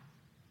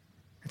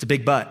 that's a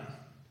big but.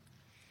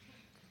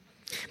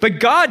 But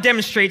God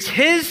demonstrates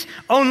his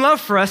own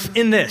love for us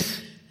in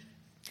this.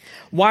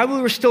 While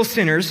we were still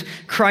sinners,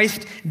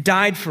 Christ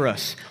died for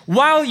us.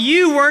 While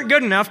you weren't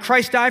good enough,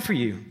 Christ died for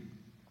you.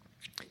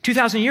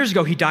 2,000 years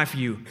ago, he died for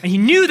you. And he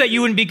knew that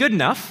you wouldn't be good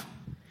enough,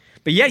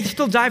 but yet he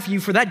still died for you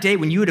for that day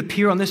when you would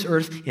appear on this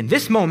earth in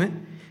this moment.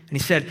 And he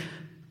said,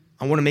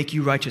 I want to make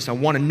you righteous. I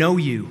want to know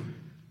you.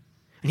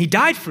 And he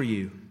died for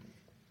you.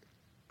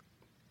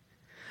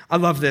 I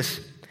love this.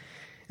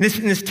 In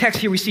this text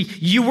here, we see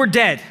you were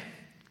dead,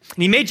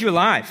 and he made you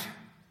alive.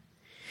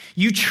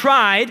 You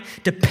tried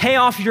to pay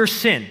off your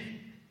sin.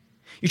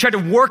 You tried to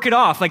work it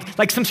off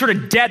like some sort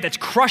of debt that's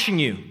crushing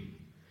you.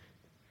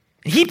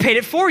 And he paid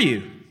it for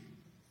you.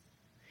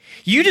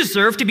 You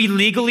deserve to be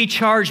legally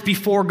charged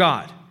before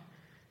God.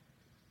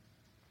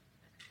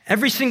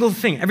 Every single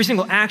thing, every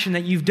single action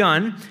that you've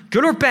done,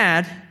 good or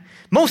bad,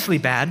 mostly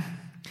bad,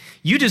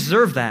 you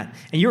deserve that,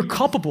 and you're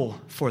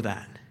culpable for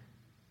that.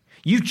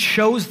 You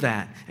chose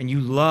that, and you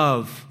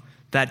love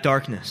that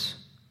darkness.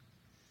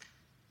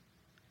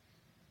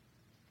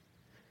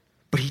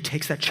 But he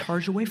takes that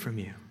charge away from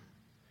you.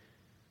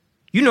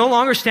 You no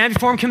longer stand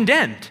before him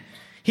condemned.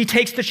 He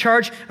takes the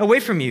charge away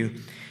from you.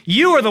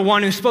 You are the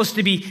one who's supposed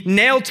to be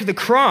nailed to the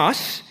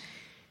cross,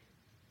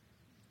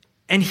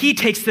 and he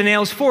takes the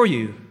nails for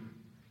you.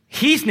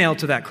 He's nailed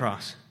to that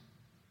cross.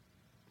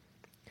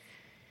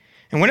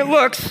 And when it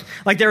looks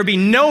like there would be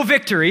no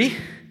victory,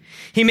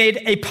 he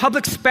made a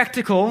public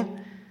spectacle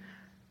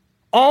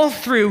all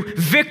through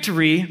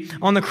victory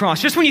on the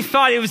cross. Just when you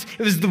thought it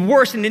was the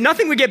worst and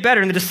nothing would get better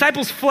and the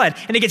disciples fled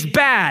and it gets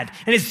bad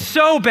and it's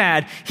so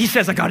bad, he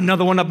says, I got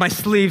another one up my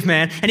sleeve,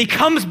 man. And he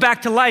comes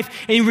back to life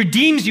and he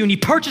redeems you and he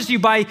purchases you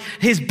by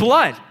his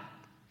blood.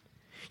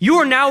 You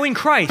are now in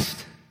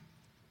Christ.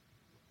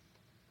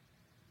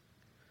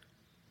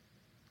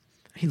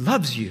 He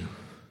loves you.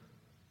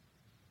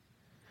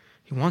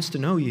 He wants to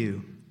know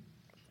you.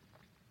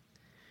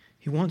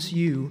 He wants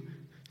you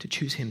to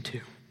choose him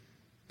too,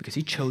 because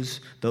he chose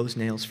those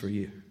nails for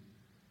you.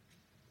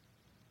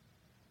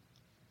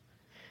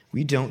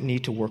 We don't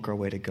need to work our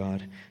way to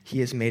God. He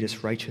has made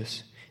us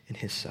righteous in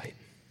his sight.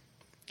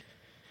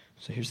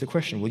 So here's the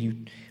question. Will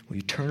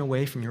you turn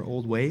away from your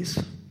old ways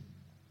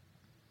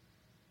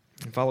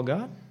and follow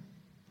God?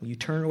 Will you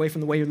turn away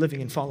from the way you're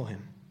living and follow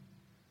him?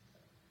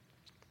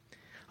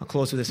 I'll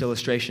close with this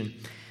illustration.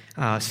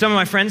 Some of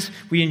my friends,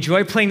 we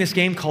enjoy playing this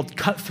game called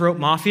Cutthroat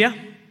Mafia.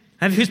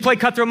 Who's played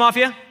Cutthroat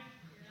Mafia?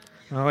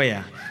 Oh,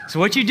 yeah. So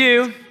what you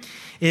do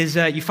is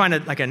you find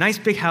a nice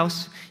big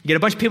house, you get a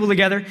bunch of people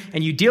together,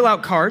 and you deal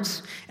out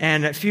cards,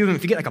 and if you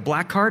get like a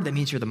black card, that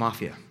means you're the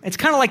mafia. It's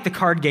kind of like the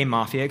card game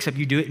Mafia, except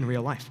you do it in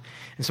real life.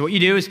 And so what you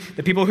do is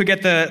the people who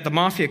get the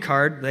mafia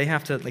card, they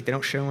have to, they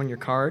don't show on your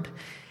card.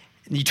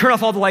 And you turn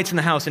off all the lights in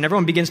the house, and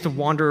everyone begins to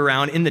wander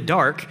around in the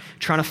dark,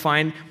 trying to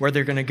find where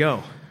they're going to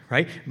go,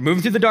 right?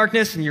 Moving through the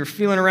darkness, and you're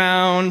feeling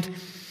around.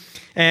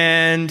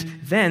 And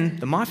then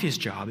the mafia's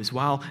job is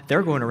while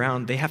they're going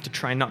around, they have to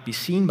try and not be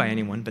seen by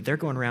anyone, but they're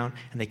going around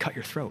and they cut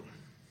your throat.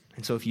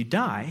 And so if you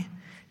die,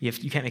 you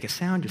can't make a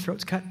sound, your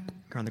throat's cut,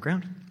 you're on the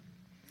ground.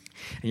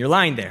 And you're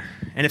lying there.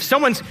 And if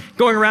someone's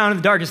going around in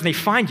the darkness and they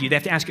find you, they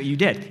have to ask what you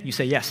did. You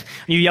say yes.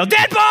 And you yell,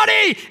 dead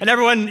body! And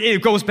everyone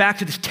goes back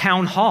to this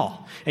town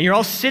hall. And you're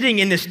all sitting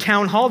in this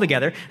town hall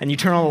together, and you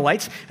turn on the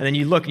lights, and then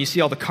you look, and you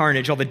see all the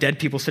carnage, all the dead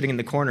people sitting in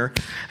the corner,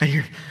 and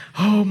you're,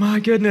 oh my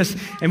goodness.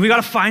 And we got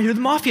to find who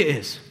the mafia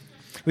is.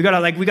 We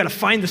got to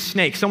find the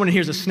snake. Someone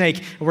here's a snake,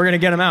 and we're going to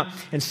get him out.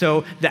 And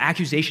so the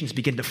accusations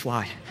begin to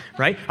fly,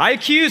 right? I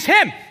accuse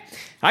him.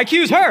 I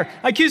accuse her.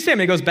 I accuse him.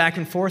 And it goes back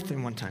and forth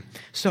in one time.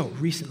 So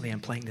recently I'm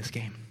playing this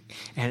game,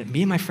 and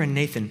me and my friend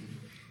Nathan,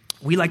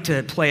 we like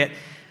to play it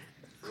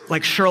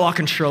like Sherlock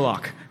and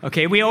Sherlock,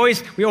 okay? We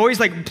always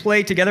like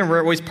play together, and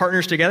we're always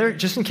partners together,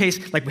 just in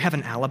case like we have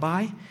an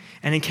alibi,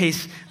 and in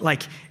case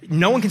like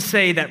no one can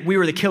say that we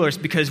were the killers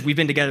because we've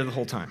been together the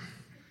whole time.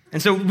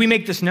 And so we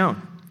make this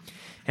known.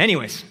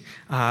 Anyways,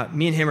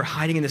 me and him are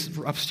hiding in this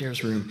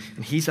upstairs room,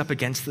 and he's up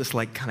against this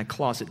like kind of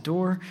closet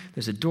door.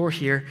 There's a door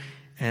here,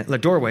 a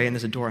doorway, and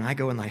there's a door, and I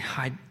go and I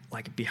hide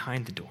like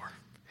behind the door.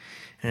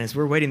 And as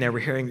we're waiting there, we're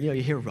hearing, you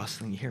hear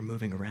rustling, you hear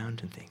moving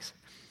around and things.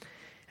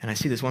 And I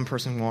see this one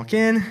person walk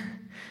in, and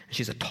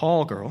she's a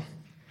tall girl.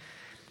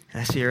 And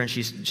I see her, and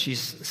she's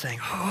saying,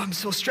 oh, I'm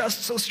so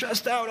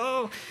stressed out,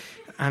 oh.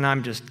 And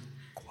I'm just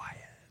quiet.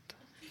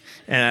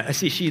 And I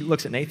see she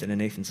looks at Nathan, and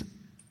Nathan's.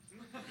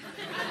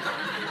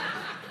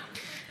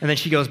 And then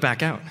she goes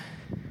back out.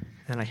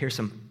 And I hear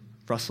some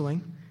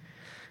rustling.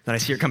 Then I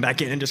see her come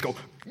back in and just go,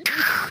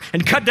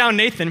 and cut down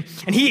Nathan.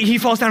 And he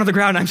falls down to the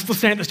ground, and I'm still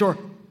standing at this door.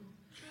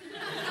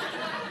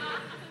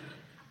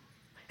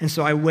 And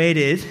so I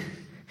waited.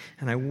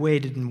 And I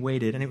waited and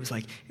waited, and it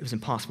was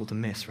impossible to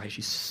miss, right?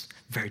 She's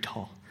very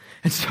tall.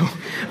 And so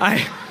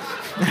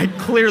I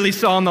clearly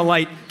saw in the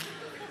light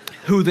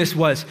who this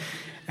was.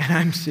 And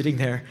I'm sitting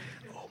there,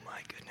 oh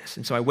my goodness.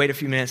 And so I wait a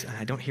few minutes, and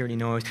I don't hear any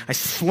noise. I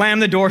slam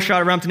the door shut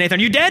around to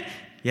Nathan. Are you dead?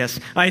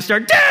 Yes. I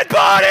start, dead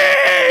body!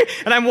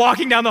 And I'm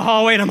walking down the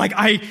hallway, and I'm like,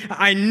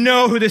 I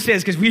know who this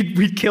is, because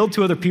we killed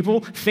two other people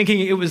thinking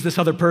it was this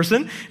other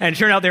person, and it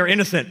turned out they were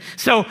innocent.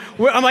 So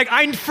I'm like,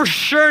 I for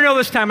sure know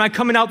this time. And I'm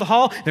coming out the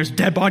hall, there's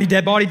dead body,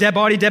 dead body, dead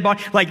body, dead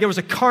body. Like there was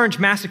a carnage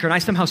massacre, and I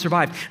somehow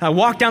survived. And I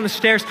walk down the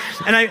stairs,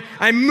 and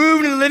I move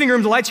into the living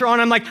room, the lights are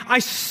on, I'm like,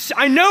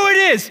 I know it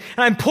is.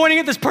 And I'm pointing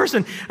at this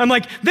person. I'm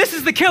like, this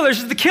is the killer,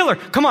 this is the killer.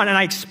 Come on. And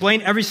I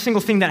explain every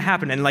single thing that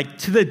happened, and like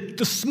to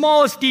the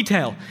smallest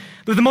detail,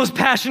 with the most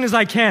passion as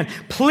I can,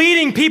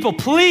 pleading people,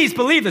 please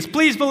believe this,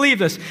 please believe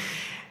this.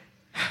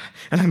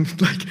 And I'm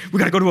like, we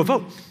got to go to a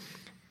vote.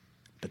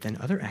 But then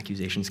other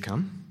accusations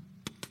come,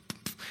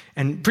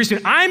 And pretty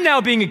soon, I'm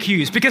now being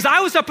accused because I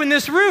was up in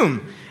this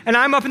room. And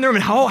I'm up in the room,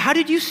 and how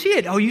did you see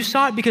it? Oh, you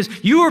saw it because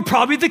you were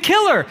probably the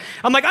killer.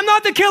 I'm like, I'm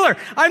not the killer.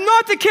 I'm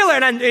not the killer.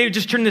 And it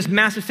just turned this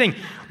massive thing.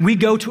 We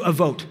go to a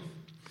vote.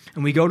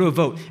 And we go to a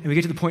vote, and we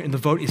get to the point, and the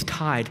vote is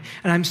tied.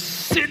 And I'm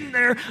sitting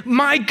there,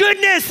 my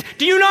goodness,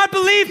 do you not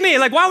believe me?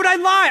 Like, why would I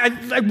lie?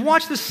 I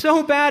watched this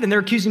so bad, and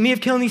they're accusing me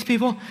of killing these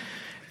people.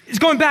 It's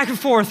going back and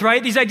forth,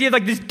 right? These ideas,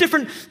 like these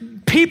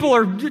different people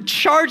are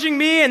charging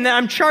me, and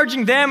I'm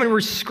charging them, and we're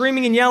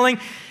screaming and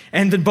yelling.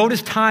 And the vote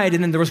is tied,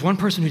 and then there was one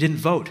person who didn't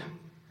vote.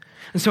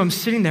 And so I'm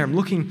sitting there, I'm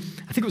looking,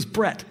 I think it was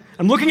Brett.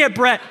 I'm looking at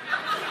Brett.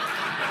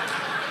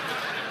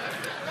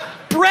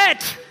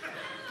 Brett!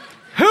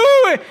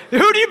 Who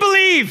do you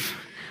believe?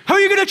 Who are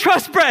you going to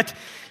trust, Brett?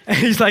 And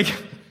he's like,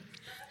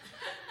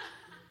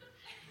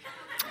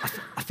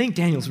 I think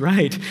Daniel's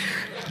right.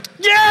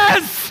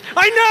 Yes,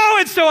 I know.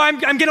 And so I'm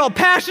getting all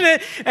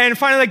passionate, and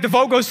finally, like, the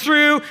vote goes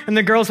through, and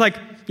the girl's like,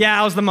 yeah,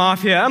 I was the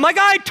mafia. I'm like,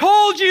 I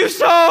told you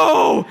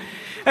so.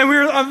 And we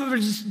were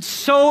just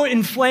so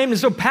inflamed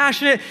and so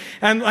passionate,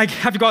 and like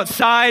have to go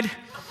outside.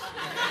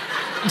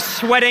 I'm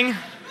sweating,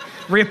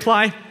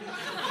 reapply.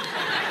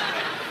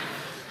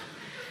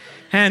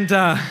 And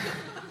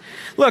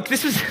look,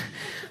 this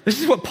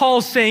is what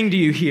Paul's saying to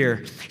you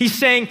here. He's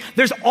saying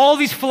there's all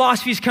these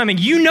philosophies coming.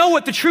 You know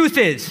what the truth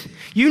is.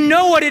 You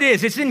know what it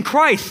is. It's in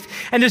Christ.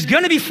 And there's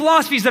going to be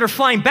philosophies that are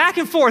flying back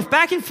and forth,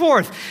 back and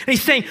forth. And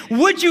he's saying,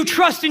 would you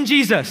trust in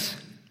Jesus?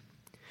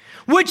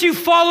 Would you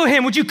follow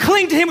him? Would you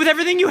cling to him with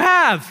everything you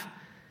have?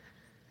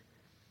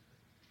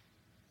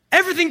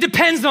 Everything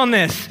depends on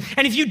this.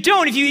 And if you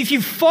don't, if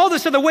you fall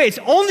this other way, it's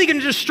only going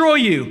to destroy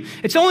you.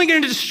 It's only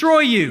going to destroy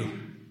you.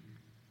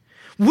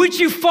 Would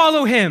you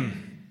follow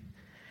him?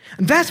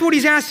 And that's what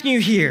he's asking you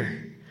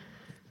here.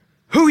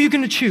 Who are you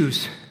going to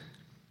choose?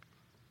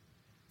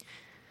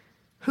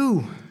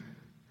 Who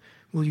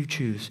will you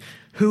choose?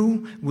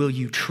 Who will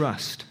you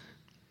trust?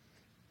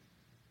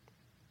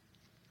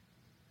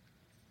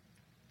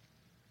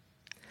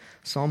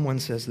 Psalm 1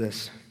 says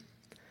this,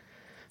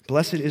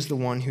 "Blessed is the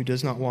one who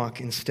does not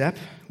walk in step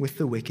with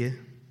the wicked,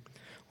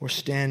 or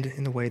stand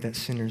in the way that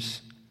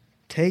sinners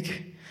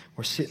take,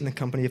 or sit in the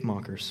company of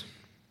mockers.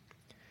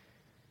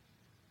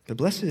 But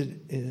blessed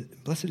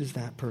is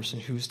that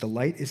person whose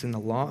delight is in the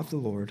law of the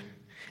Lord,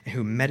 and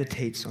who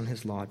meditates on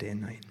his law day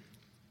and night.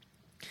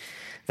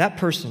 That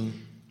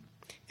person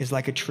is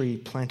like a tree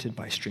planted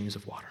by streams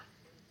of water,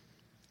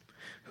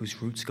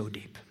 whose roots go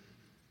deep.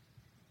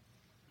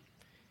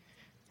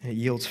 And it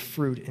yields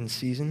fruit in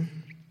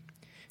season,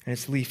 and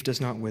its leaf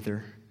does not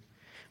wither.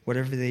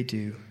 Whatever they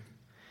do,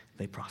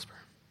 they prosper."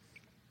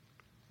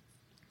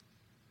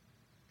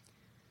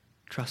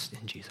 Trust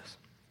in Jesus.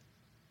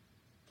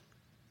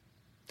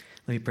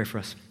 Let me pray for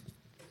us.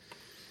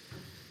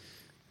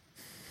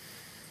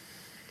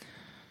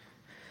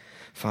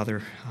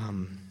 Father,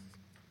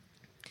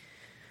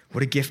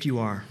 what a gift you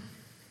are.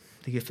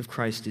 The gift of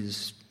Christ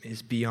is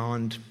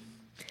beyond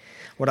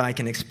what I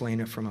can explain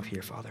it from up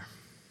here, Father.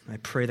 I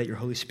pray that your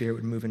Holy Spirit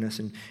would move in us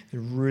and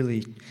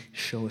really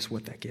show us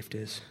what that gift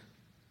is.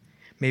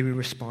 May we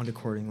respond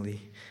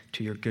accordingly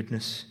to your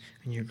goodness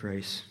and your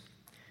grace.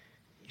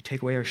 You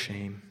take away our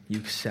shame. You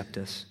accept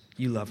us.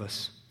 You love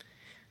us.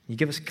 You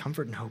give us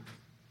comfort and hope.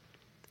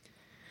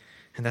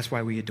 And that's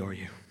why we adore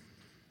you.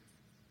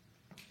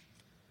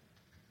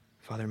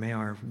 Father, may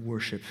our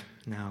worship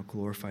now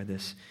glorify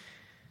this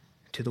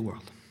to the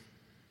world.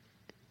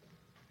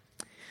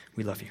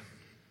 We love you.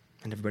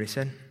 And everybody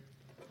said,